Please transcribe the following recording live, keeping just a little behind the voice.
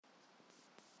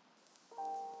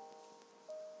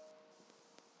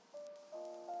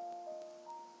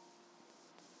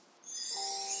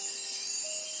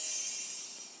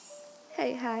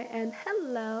Hi, and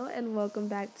hello, and welcome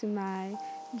back to my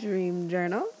dream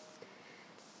journal.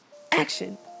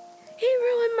 Action! He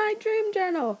ruined my dream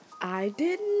journal! I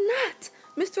did not!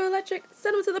 Mr. Electric,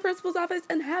 send him to the principal's office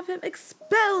and have him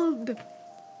expelled!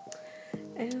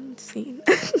 And scene.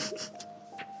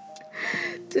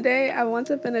 Today, I want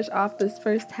to finish off this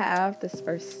first half, this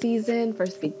first season,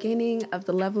 first beginning of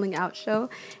the Leveling Out show,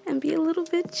 and be a little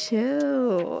bit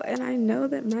chill. And I know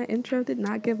that my intro did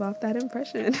not give off that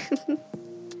impression.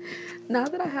 Now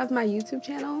that I have my YouTube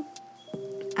channel,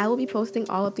 I will be posting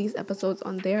all of these episodes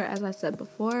on there. As I said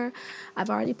before, I've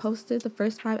already posted the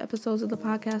first 5 episodes of the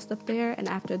podcast up there, and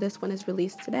after this one is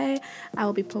released today, I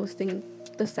will be posting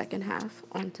the second half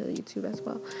onto YouTube as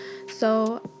well.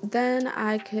 So then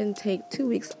I can take 2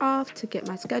 weeks off to get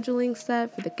my scheduling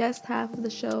set for the guest half of the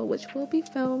show, which will be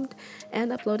filmed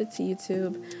and uploaded to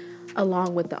YouTube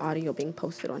along with the audio being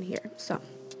posted on here. So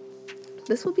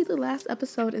this will be the last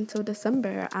episode until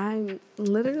December. I'm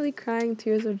literally crying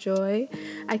tears of joy.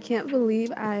 I can't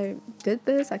believe I did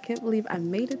this. I can't believe I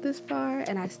made it this far,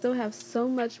 and I still have so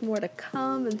much more to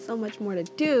come and so much more to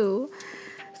do.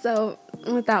 So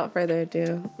without further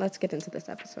ado, let's get into this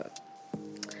episode.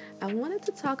 I wanted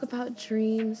to talk about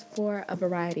dreams for a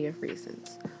variety of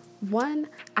reasons. One,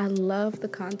 I love the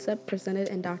concept presented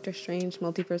in Doctor Strange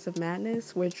Multiverse of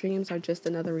Madness, where dreams are just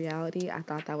another reality. I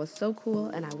thought that was so cool,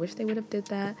 and I wish they would have did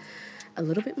that a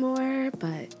little bit more,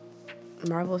 but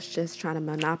Marvel's just trying to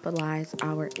monopolize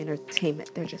our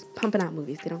entertainment. They're just pumping out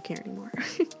movies. They don't care anymore.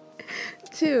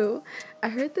 Two, I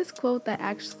heard this quote that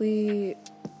actually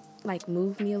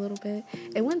moved me a little bit.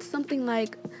 It went something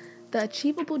like, the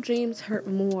achievable dreams hurt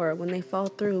more when they fall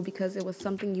through because it was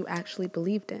something you actually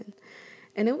believed in.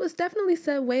 And it was definitely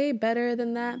said way better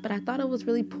than that, but I thought it was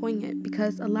really poignant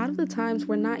because a lot of the times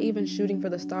we're not even shooting for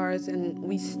the stars and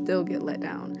we still get let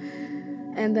down.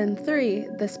 And then 3,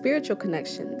 the spiritual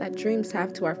connection that dreams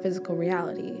have to our physical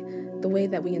reality. The way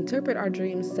that we interpret our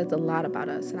dreams says a lot about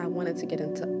us, and I wanted to get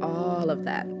into all of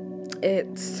that.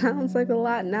 It sounds like a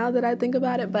lot now that I think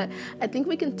about it, but I think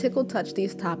we can touch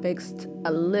these topics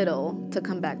a little to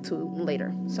come back to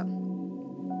later. So,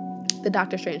 the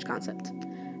Doctor Strange concept.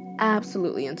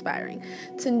 Absolutely inspiring.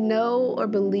 To know or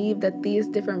believe that these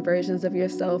different versions of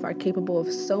yourself are capable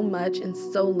of so much and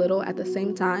so little at the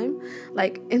same time.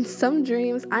 Like, in some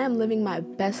dreams, I am living my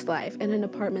best life in an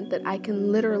apartment that I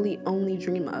can literally only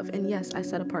dream of. And yes, I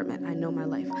said apartment, I know my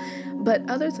life. But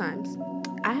other times,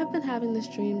 I have been having this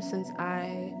dream since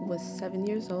I was 7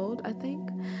 years old, I think.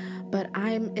 But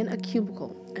I'm in a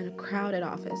cubicle in a crowded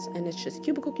office, and it's just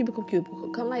cubicle, kind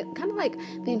of like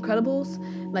The Incredibles,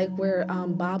 like where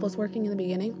Bob was working in the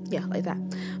beginning. Yeah, like that.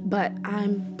 But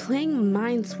I'm playing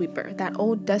Minesweeper, that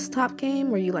old desktop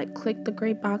game where you click the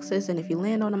gray boxes, and if you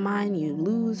land on a mine, you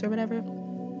lose or whatever.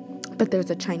 But there's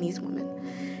a Chinese woman,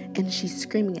 and she's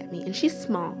screaming at me, and she's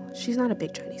small. She's not a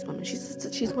big Chinese woman.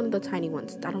 She's one of the tiny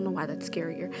ones. I don't know why that's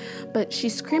scarier, but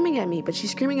she's screaming at me,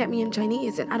 in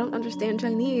Chinese, and I don't understand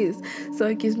Chinese, so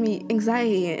it gives me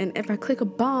anxiety. And if I click a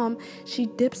bomb, she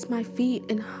dips my feet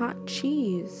in hot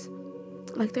cheese.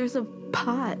 Like, there's a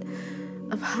pot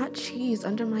of hot cheese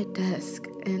under my desk,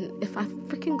 and if I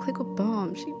freaking click a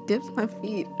bomb, she dips my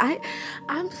feet.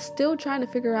 I'm still trying to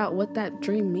figure out what that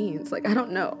dream means. I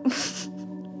don't know.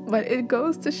 But it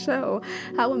goes to show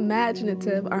how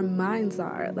imaginative our minds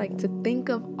are. To think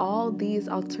of all these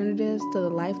alternatives to the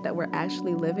life that we're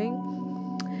actually living.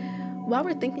 While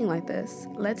we're thinking like this,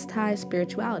 let's tie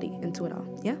spirituality into it all,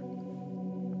 yeah?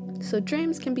 So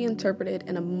dreams can be interpreted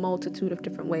in a multitude of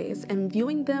different ways, and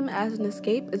viewing them as an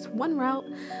escape is one route,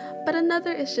 but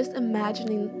another is just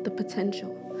imagining the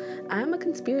potential. I'm a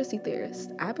conspiracy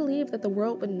theorist. I believe that the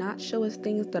world would not show us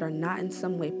things that are not in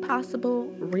some way possible,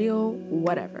 real,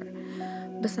 whatever.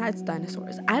 Besides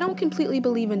dinosaurs. I don't completely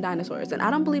believe in dinosaurs, and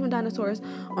I don't believe in dinosaurs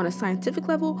on a scientific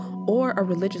level or a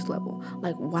religious level.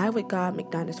 Why would God make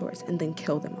dinosaurs and then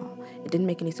kill them all? It didn't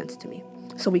make any sense to me.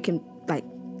 So we can,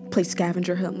 play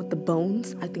scavenger hunt with the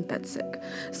bones. I think that's sick.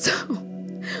 So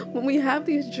when we have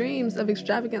these dreams of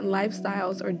extravagant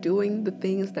lifestyles or doing the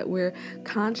things that we're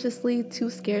consciously too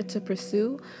scared to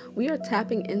pursue, we are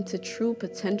tapping into true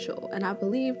potential. And I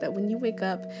believe that when you wake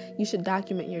up, you should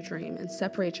document your dream and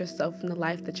separate yourself from the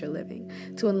life that you're living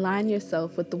to align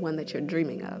yourself with the one that you're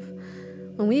dreaming of.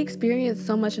 When we experience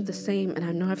so much of the same, and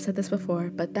I know I've said this before,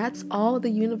 but that's all the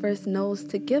universe knows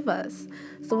to give us.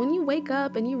 So when you wake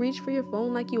up and you reach for your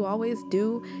phone like you always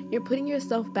do, you're putting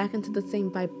yourself back into the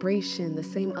same vibration, the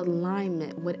same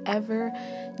alignment, whatever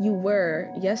you were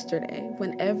yesterday,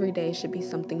 when every day should be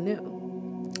something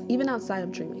new. even outside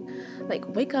of dreaming. Like,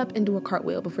 wake up and do a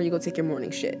cartwheel before you go take your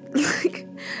morning shit. Like,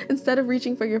 instead of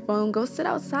reaching for your phone, go sit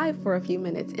outside for a few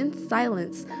minutes in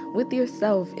silence with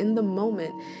yourself in the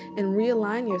moment and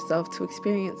realign yourself to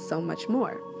experience so much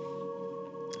more.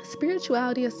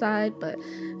 Spirituality aside, but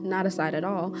not aside at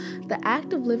all, the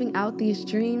act of living out these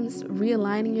dreams,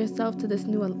 realigning yourself to this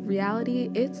new reality,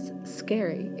 it's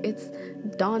scary. It's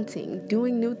daunting,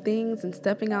 doing new things and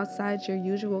stepping outside your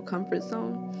usual comfort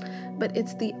zone. But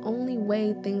it's the only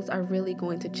way things are really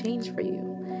going to change for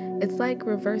you. It's like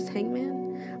reverse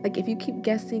hangman. Like, if you keep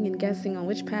guessing and guessing on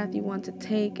which path you want to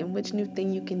take and which new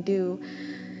thing you can do,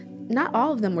 not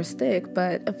all of them will stick,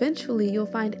 but eventually you'll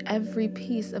find every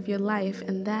piece of your life,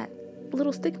 and that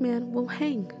little stick man will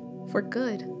hang for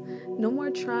good. No more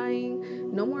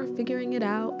trying, no more figuring it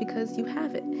out, because you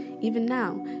have it. Even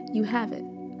now, you have it.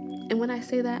 And when I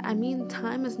say that, I mean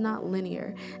time is not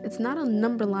linear. It's not a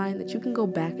number line that you can go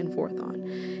back and forth on.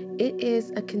 It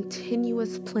is a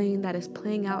continuous plane that is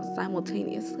playing out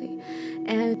simultaneously.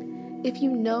 And if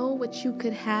you know what you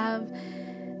could have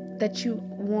that you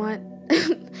want,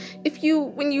 if you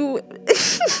when you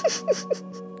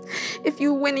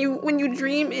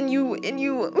dream and you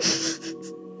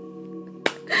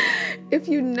if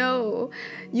you know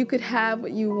you could have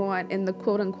what you want in the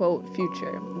quote-unquote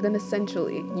future, then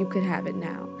essentially you could have it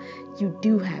now. You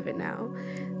do have it now.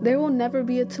 There will never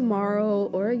be a tomorrow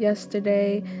or a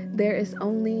yesterday. There is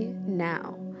only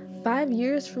now. 5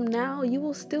 years from now, you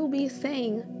will still be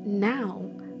saying now.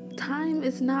 Time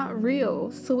is not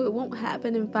real, so it won't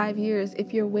happen in 5 years.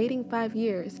 If you're waiting 5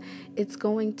 years, it's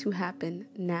going to happen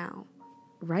now.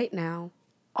 Right now.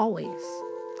 Always.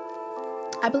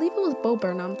 I believe it was Bo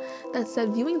Burnham that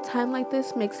said viewing time like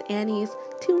this makes Annie's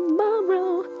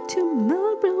tomorrow,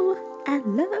 I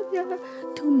love you,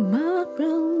 tomorrow.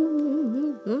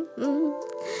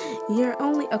 You're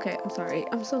only, okay,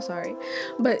 I'm so sorry.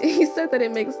 But he said that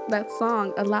it makes that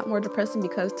song a lot more depressing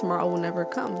because tomorrow will never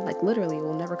come. Like, literally, it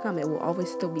will never come. It will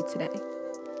always still be today.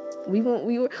 We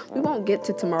won't get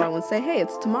to tomorrow and say, hey,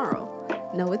 it's tomorrow.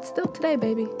 No, it's still today,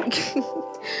 baby.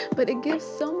 But it gives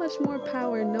so much more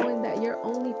power knowing that your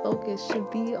only focus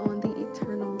should be on the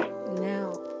eternal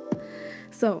now.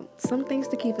 So, some things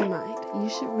to keep in mind. You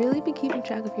should really be keeping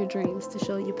track of your dreams to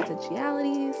show you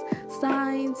potentialities,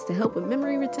 signs, to help with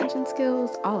memory retention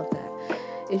skills, all of that.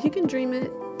 If you can dream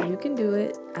it, you can do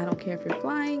it. I don't care if you're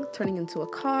flying, turning into a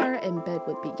car, in bed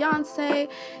with Beyonce,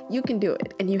 you can do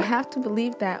it. And you have to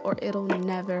believe that or it'll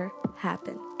never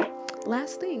happen.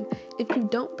 Last thing, if you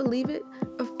don't believe it,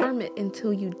 affirm it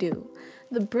until you do.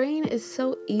 The brain is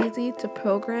so easy to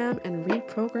program and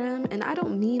reprogram, and I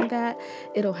don't mean that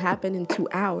it'll happen in 2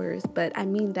 hours, but I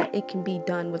mean that it can be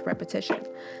done with repetition.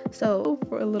 So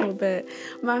for a little bit,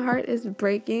 my heart is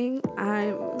breaking.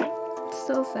 I'm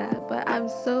so sad, but I'm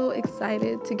so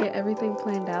excited to get everything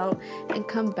planned out and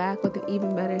come back with an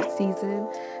even better season.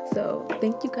 So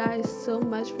thank you guys so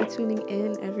much for tuning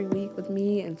in every week with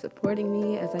me and supporting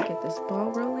me as I get this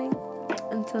ball rolling.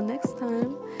 Until next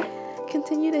time,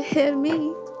 continue to hit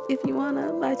me if you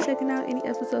wanna by checking out any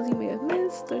episodes you may have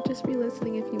missed or just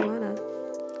re-listening if you wanna.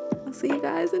 I'll see you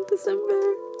guys in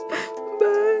December.